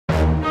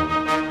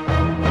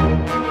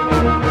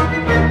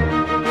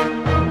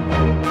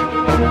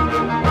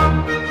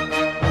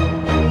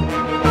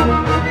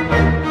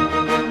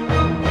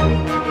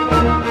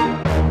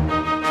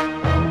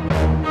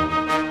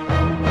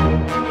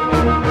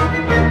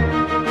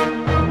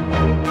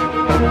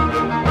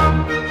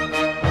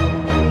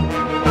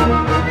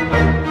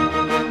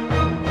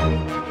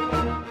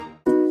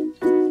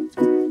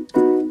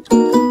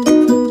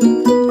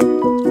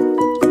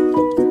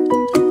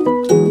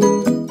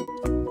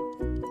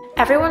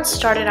Everyone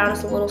started out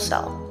as a little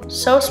cell,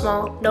 so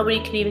small nobody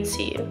could even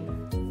see you.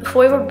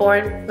 Before you were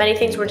born, many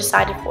things were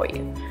decided for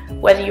you.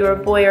 Whether you were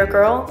a boy or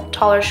girl,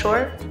 tall or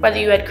short, whether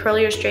you had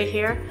curly or straight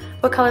hair,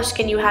 what color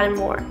skin you had and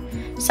more.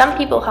 Some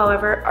people,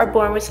 however, are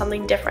born with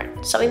something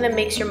different, something that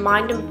makes your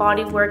mind and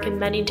body work in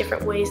many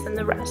different ways than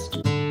the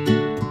rest.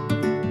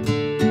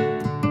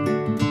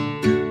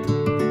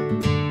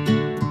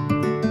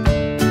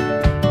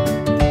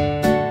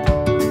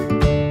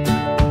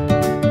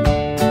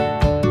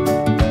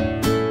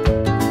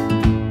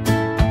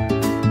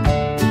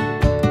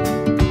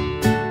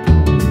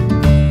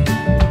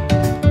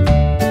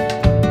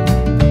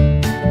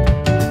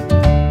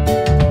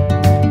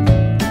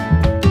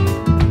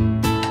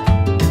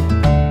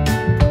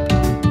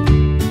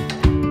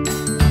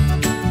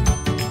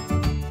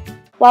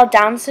 While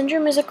Down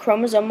syndrome is a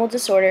chromosomal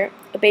disorder,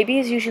 a baby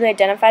is usually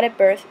identified at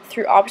birth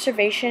through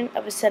observation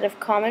of a set of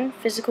common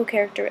physical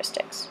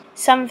characteristics.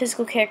 Some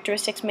physical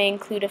characteristics may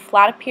include a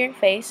flat appearance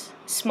face,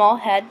 small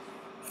head,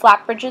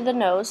 flat bridge of the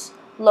nose,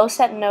 low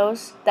set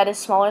nose that is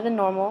smaller than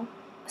normal,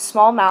 a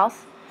small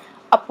mouth,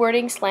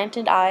 upwarding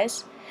slanted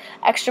eyes,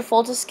 extra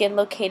folds of skin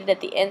located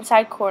at the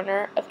inside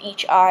corner of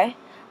each eye,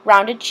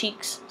 rounded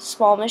cheeks,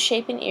 small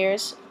misshapen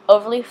ears,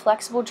 overly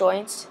flexible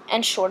joints,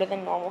 and shorter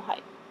than normal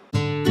height.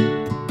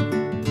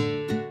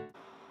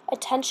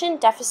 Attention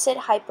deficit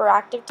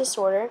hyperactive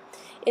disorder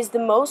is the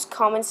most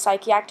common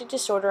psychiatric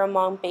disorder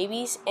among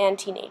babies and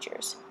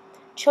teenagers.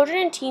 Children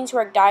and teens who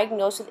are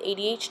diagnosed with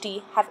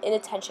ADHD have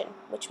inattention,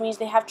 which means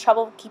they have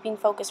trouble keeping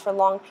focus for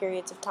long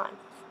periods of time.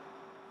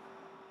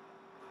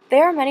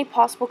 There are many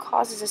possible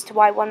causes as to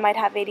why one might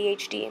have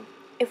ADHD.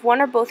 If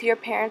one or both of your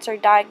parents are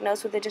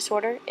diagnosed with the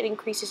disorder, it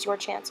increases your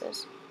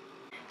chances.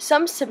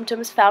 Some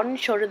symptoms found in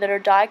children that are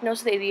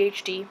diagnosed with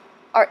ADHD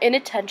are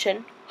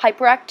inattention,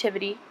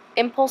 hyperactivity,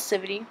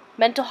 impulsivity,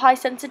 mental high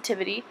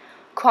sensitivity,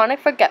 chronic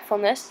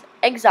forgetfulness,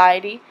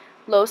 anxiety,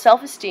 low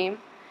self-esteem,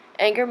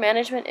 anger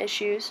management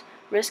issues,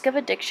 risk of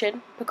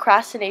addiction,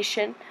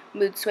 procrastination,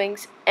 mood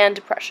swings, and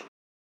depression.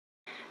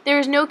 There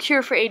is no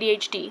cure for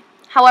ADHD.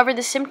 However,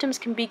 the symptoms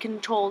can be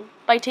controlled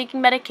by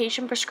taking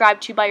medication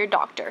prescribed to you by your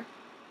doctor.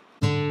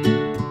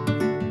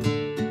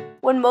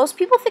 When most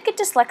people think of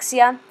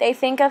dyslexia, they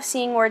think of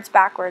seeing words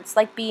backwards,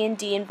 like B and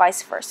D and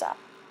vice versa.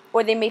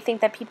 Or they may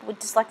think that people with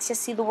dyslexia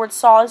see the word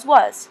saw as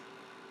was.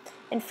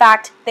 In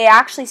fact, they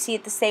actually see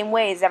it the same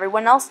way as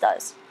everyone else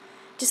does.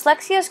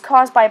 Dyslexia is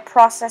caused by a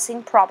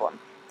processing problem.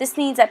 This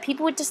means that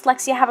people with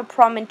dyslexia have a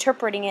problem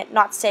interpreting it,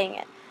 not saying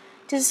it.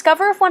 To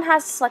discover if one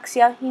has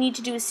dyslexia, you need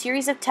to do a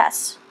series of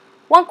tests.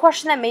 One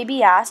question that may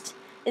be asked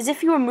is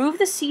if you remove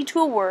the C to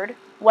a word,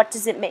 what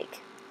does it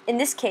make? In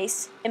this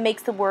case, it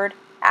makes the word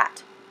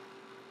at.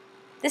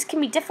 This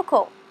can be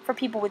difficult for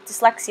people with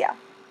dyslexia.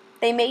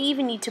 They may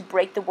even need to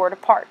break the word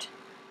apart.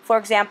 For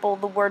example,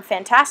 the word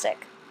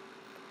fantastic.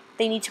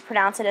 They need to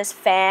pronounce it as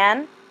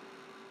fan-ta-stick,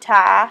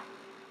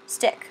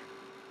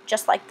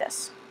 just like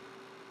this.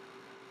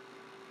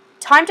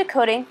 Time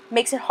decoding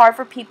makes it hard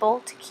for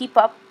people to keep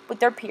up with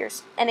their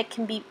peers, and it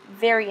can be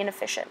very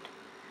inefficient.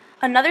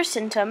 Another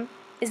symptom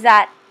is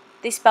that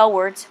they spell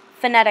words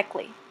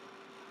phonetically.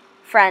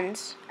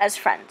 Friends as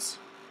friends.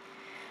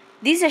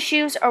 These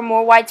issues are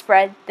more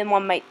widespread than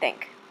one might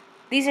think.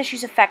 These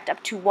issues affect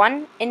up to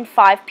 1 in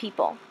 5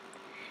 people.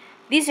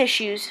 These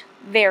issues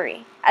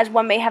vary, as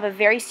one may have a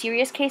very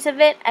serious case of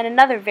it and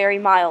another very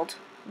mild,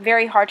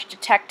 very hard to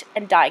detect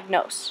and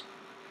diagnose.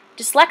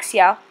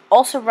 Dyslexia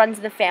also runs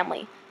in the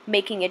family,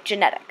 making it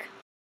genetic.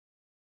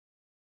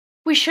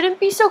 We shouldn't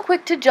be so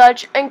quick to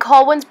judge and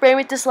call one's brain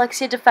with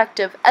dyslexia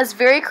defective, as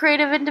very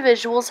creative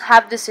individuals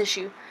have this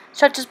issue,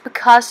 such as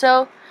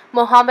Picasso,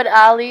 Muhammad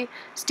Ali,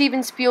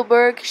 Steven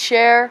Spielberg,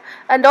 Cher,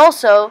 and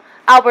also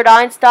Albert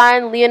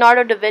Einstein,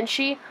 Leonardo da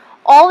Vinci.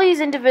 All these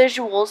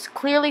individuals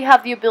clearly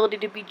have the ability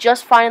to be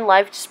just fine in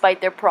life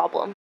despite their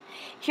problem.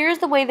 Here's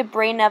the way the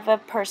brain of a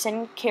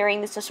person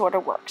carrying this disorder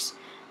works.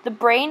 The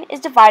brain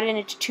is divided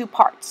into 2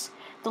 parts.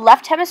 The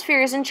left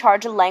hemisphere is in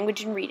charge of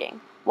language and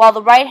reading, while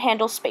the right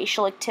handles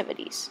spatial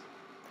activities.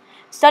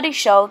 Studies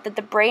show that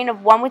the brain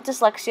of one with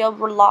dyslexia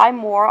rely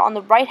more on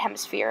the right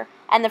hemisphere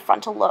and the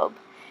frontal lobe.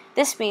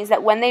 This means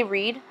that when they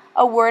read,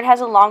 a word has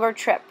a longer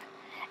trip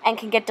and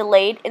can get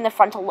delayed in the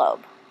frontal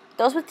lobe.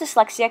 Those with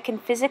dyslexia can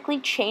physically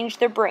change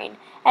their brain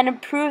and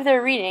improve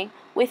their reading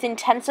with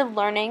intensive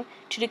learning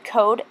to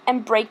decode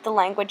and break the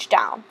language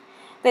down.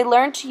 They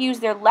learn to use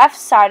their left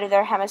side of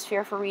their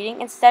hemisphere for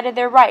reading instead of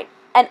their right,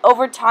 and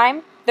over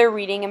time, their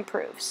reading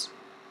improves.